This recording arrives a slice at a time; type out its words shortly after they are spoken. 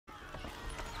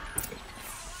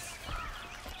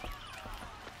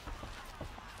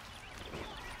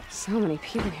So many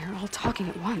people here, all talking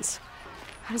at once.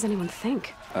 How does anyone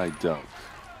think? I don't.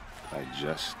 I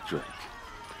just drink.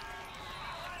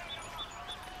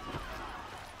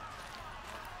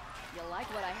 You'll like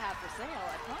what I have for sale,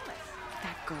 I promise.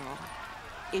 That girl.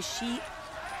 Is she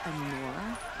a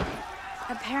Nora?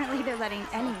 Apparently they're letting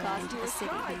anyone into the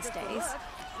city these days.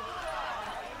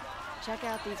 Check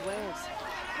out these wares.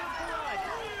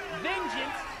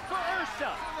 Vengeance for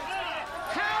Ursa!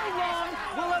 How long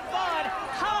will Avad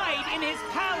hide in his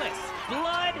palace?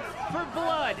 Blood for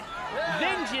blood.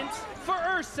 Vengeance for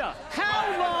Ursa.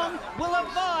 How long will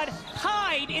Avad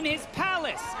hide in his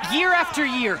palace? Year after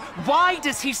year, why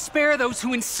does he spare those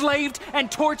who enslaved and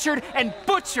tortured and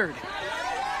butchered?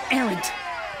 Erend,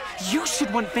 you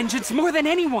should want vengeance more than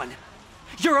anyone.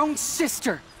 Your own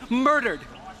sister, murdered,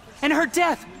 and her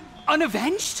death,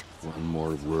 unavenged? One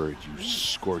more word, you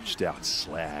scorched out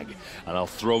slag, and I'll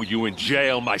throw you in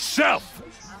jail myself!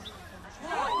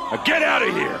 Now get out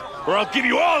of here, or I'll give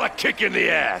you all a kick in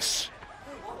the ass!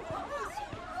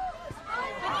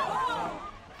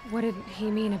 What did he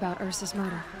mean about Ursa's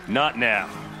murder? Not now.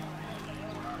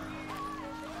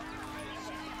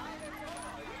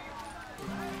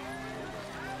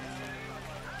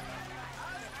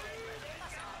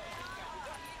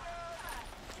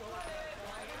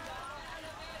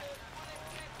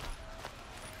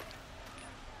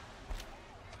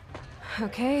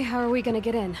 Okay, how are we gonna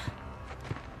get in?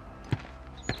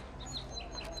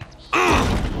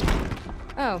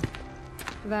 Oh,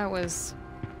 that was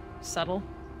subtle.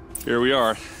 Here we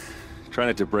are. Try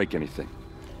not to break anything.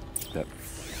 That,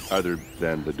 other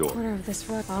than the door. Quarter of this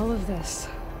road, all of this,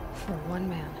 for one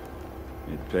man.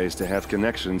 It pays to have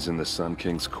connections in the Sun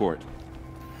King's court.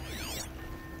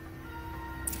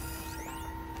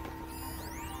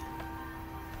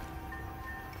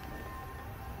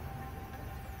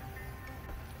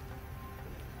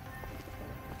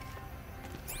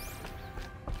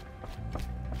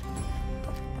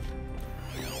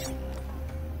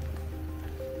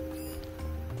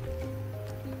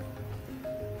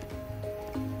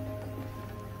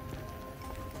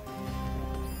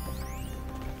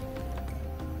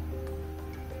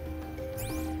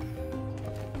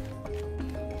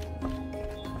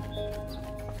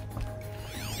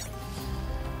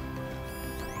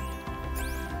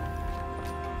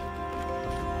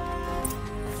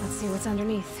 See what's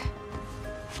underneath.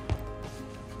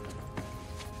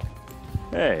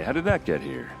 Hey, how did that get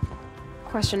here?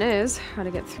 Question is, how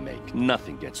to get through.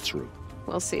 Nothing gets through.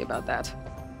 We'll see about that.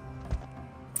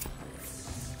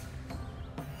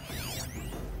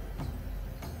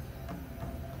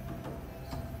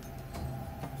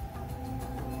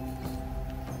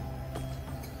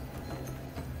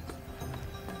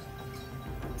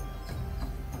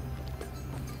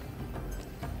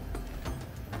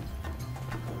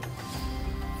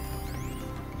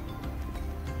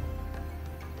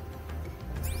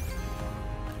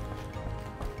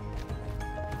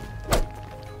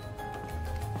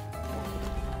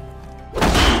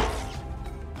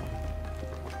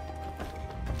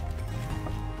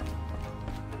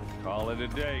 Call it a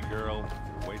day, girl.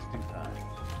 You're wasting time.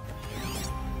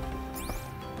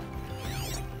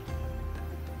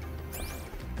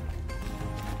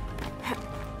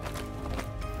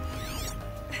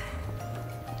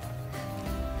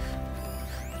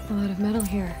 A lot of metal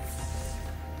here.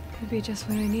 Could be just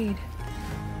what I need.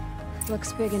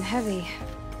 Looks big and heavy.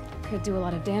 Could do a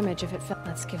lot of damage if it fell.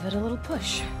 Let's give it a little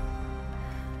push.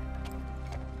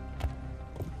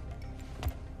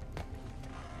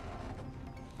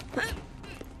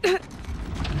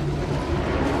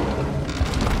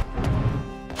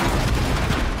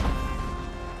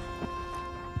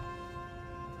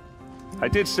 I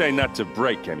did say not to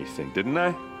break anything, didn't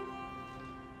I?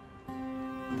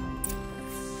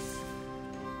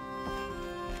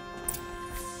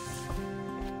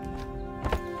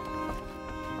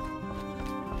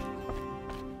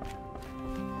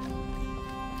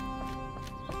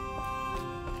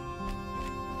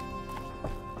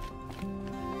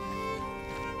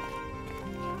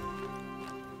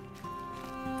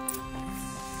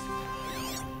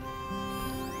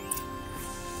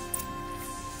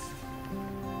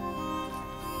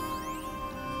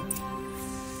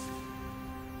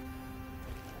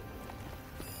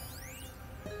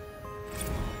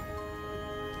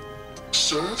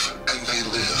 Serve, and they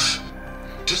live.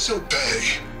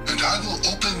 Disobey, and I will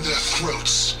open their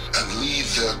throats and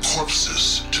leave their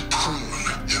corpses to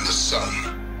prune in the sun.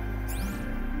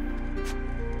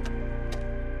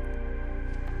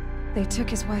 They took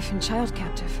his wife and child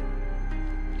captive.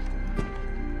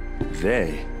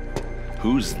 They?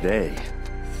 Who's they?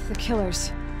 The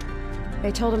killers.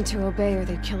 They told him to obey or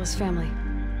they'd kill his family.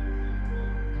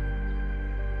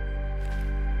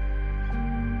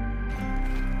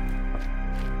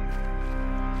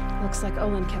 Looks like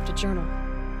Olin kept a journal.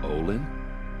 Olin?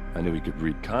 I knew he could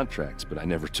read contracts, but I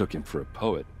never took him for a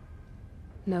poet.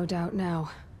 No doubt now.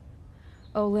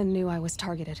 Olin knew I was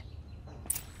targeted.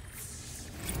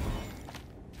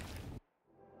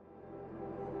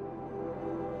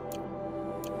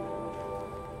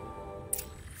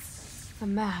 A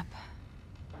map.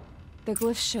 The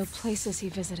glyphs show places he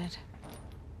visited.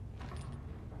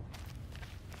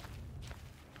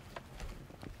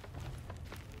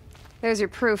 There's your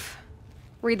proof.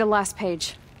 Read the last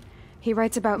page. He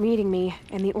writes about meeting me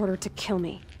and the order to kill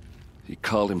me. He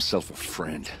called himself a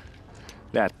friend.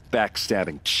 That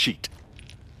backstabbing cheat.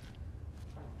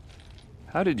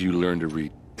 How did you learn to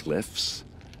read glyphs?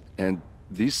 And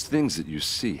these things that you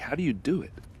see, how do you do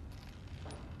it?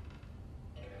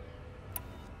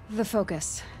 The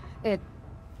focus. It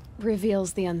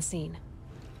reveals the unseen.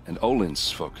 And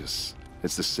Olin's focus,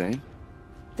 it's the same?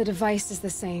 The device is the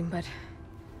same, but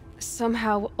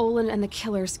somehow Olin and the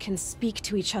killers can speak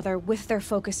to each other with their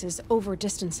focuses over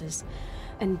distances,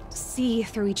 and see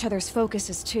through each other's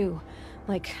focuses too,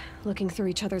 like looking through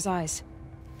each other's eyes.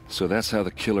 So that's how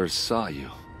the killers saw you?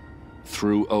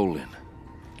 Through Olin?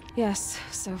 Yes,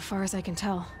 so far as I can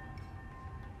tell.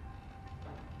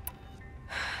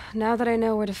 Now that I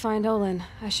know where to find Olin,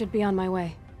 I should be on my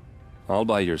way. All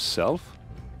by yourself?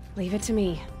 Leave it to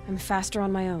me. I'm faster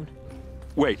on my own.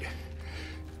 Wait.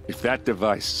 If that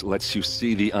device lets you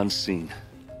see the unseen...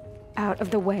 Out of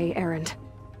the way, Erend.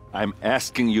 I'm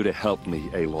asking you to help me,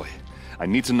 Aloy. I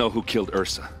need to know who killed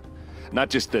Ursa. Not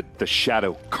just the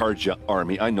Shadow Karja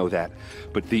army, I know that,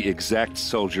 but the exact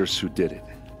soldiers who did it.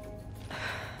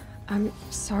 I'm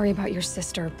sorry about your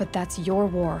sister, but that's your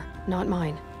war, not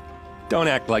mine. Don't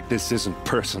act like this isn't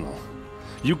personal.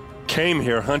 You came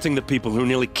here hunting the people who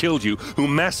nearly killed you, who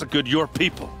massacred your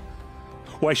people.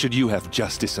 Why should you have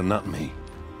justice and not me?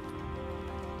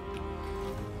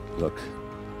 Look,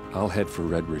 I'll head for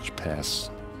Red Ridge Pass,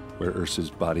 where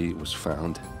Ursa's body was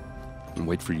found, and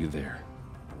wait for you there.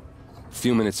 A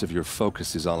few minutes of your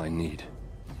focus is all I need.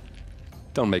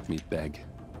 Don't make me beg.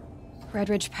 Red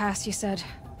Ridge Pass, you said?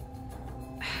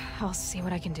 I'll see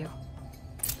what I can do.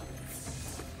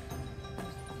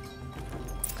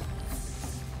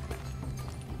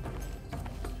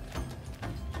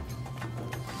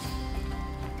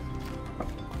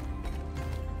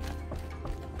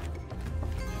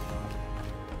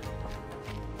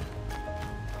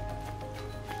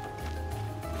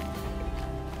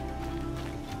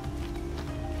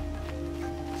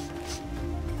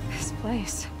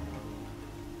 Place.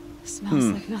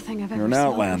 Smells like nothing I've ever You're an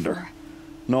smelled outlander. before.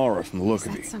 Nora from the look Is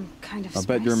of that you. some kind of I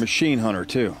bet you're a spice? machine hunter,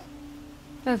 too.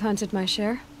 I've hunted my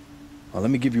share. Well,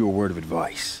 let me give you a word of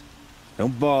advice.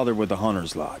 Don't bother with the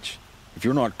Hunter's Lodge. If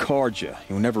you're not Karja,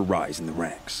 you'll never rise in the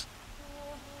ranks.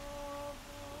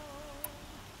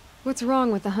 What's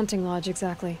wrong with the hunting lodge,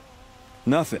 exactly?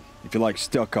 Nothing, if you like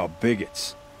stuck-up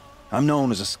bigots. I'm known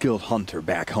as a skilled hunter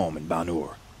back home in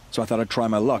Banur, so I thought I'd try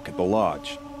my luck at the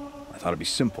lodge. I thought it'd be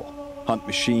simple. Hunt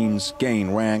machines,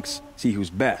 gain ranks, see who's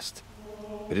best.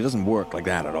 But it doesn't work like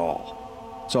that at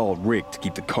all. It's all rigged to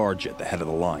keep the Karja at the head of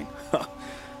the line. I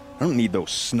don't need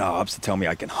those snobs to tell me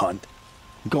I can hunt.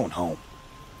 I'm going home.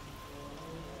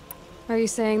 Are you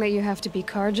saying that you have to be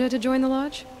Karja to join the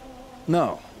lodge?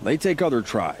 No, they take other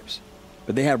tribes.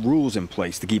 But they have rules in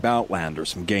place to keep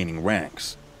outlanders from gaining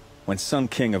ranks. When Sun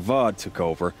King Avad took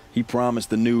over, he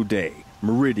promised a new day,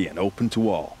 Meridian open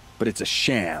to all. But it's a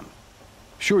sham.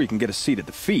 Sure, you can get a seat at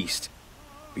the feast,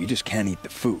 but you just can't eat the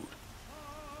food.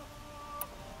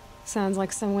 Sounds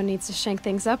like someone needs to shake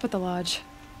things up at the lodge.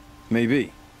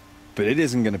 Maybe, but it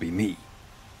isn't gonna be me.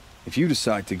 If you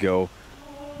decide to go,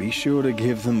 be sure to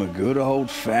give them a good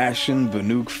old-fashioned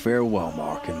Banuk farewell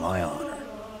mark in my honor.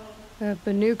 A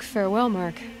Banuk farewell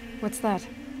mark. What's that?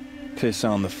 Piss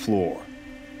on the floor.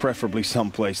 Preferably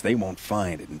someplace they won't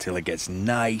find it until it gets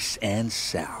nice and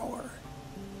sour.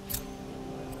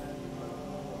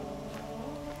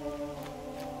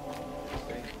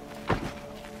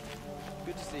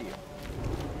 Good to see you.